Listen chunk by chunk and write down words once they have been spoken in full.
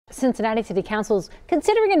Cincinnati City Council is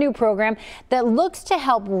considering a new program that looks to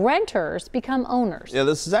help renters become owners. Yeah,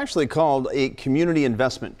 this is actually called a community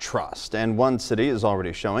investment trust, and one city is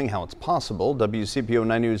already showing how it's possible. WCPO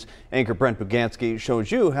 9 News anchor Brent Bugansky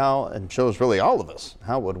shows you how, and shows really all of us,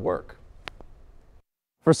 how it would work.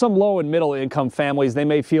 For some low and middle income families, they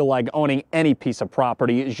may feel like owning any piece of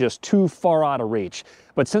property is just too far out of reach.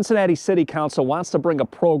 But Cincinnati City Council wants to bring a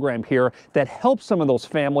program here that helps some of those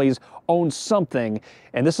families own something.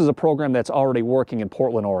 And this is a program that's already working in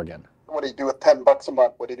Portland, Oregon. What do you do with $10 a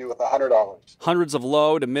month? What do you do with $100? Hundreds of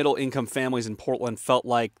low to middle income families in Portland felt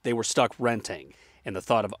like they were stuck renting, and the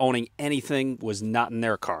thought of owning anything was not in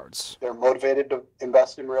their cards. They're motivated to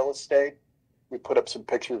invest in real estate. We put up some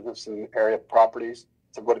pictures of some area properties.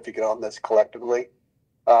 So what if you could own this collectively?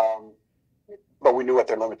 But we knew what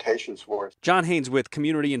their limitations were. John Haynes with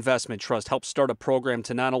Community Investment Trust helped start a program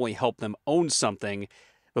to not only help them own something,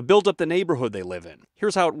 but build up the neighborhood they live in.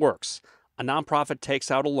 Here's how it works. A nonprofit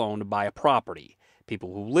takes out a loan to buy a property.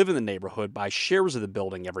 People who live in the neighborhood buy shares of the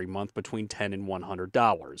building every month between $10 and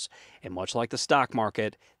 $100. And much like the stock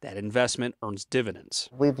market, that investment earns dividends.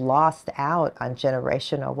 We've lost out on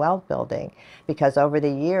generational wealth building because over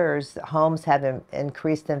the years, homes have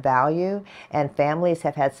increased in value and families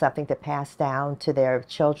have had something to pass down to their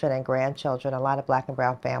children and grandchildren. A lot of Black and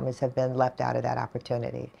brown families have been left out of that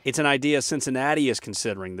opportunity. It's an idea Cincinnati is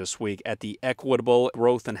considering this week at the Equitable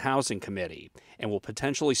Growth and Housing Committee, and will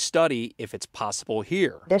potentially study if it's possible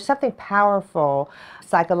here. There's something powerful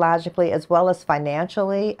psychologically as well as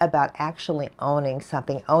financially about actually owning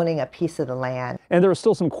something, owning a piece of the land. And there are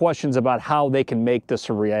still some questions about how they can make this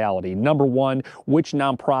a reality. Number one, which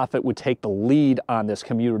nonprofit would take the lead on this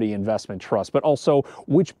community investment trust, but also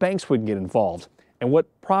which banks would get involved and what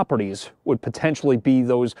properties would potentially be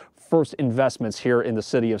those first investments here in the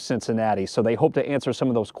city of Cincinnati. So they hope to answer some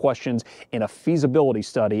of those questions in a feasibility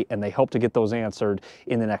study, and they hope to get those answered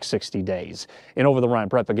in the next 60 days. And over the Rhine,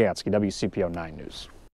 Brett Bugansky, WCPO 9 News.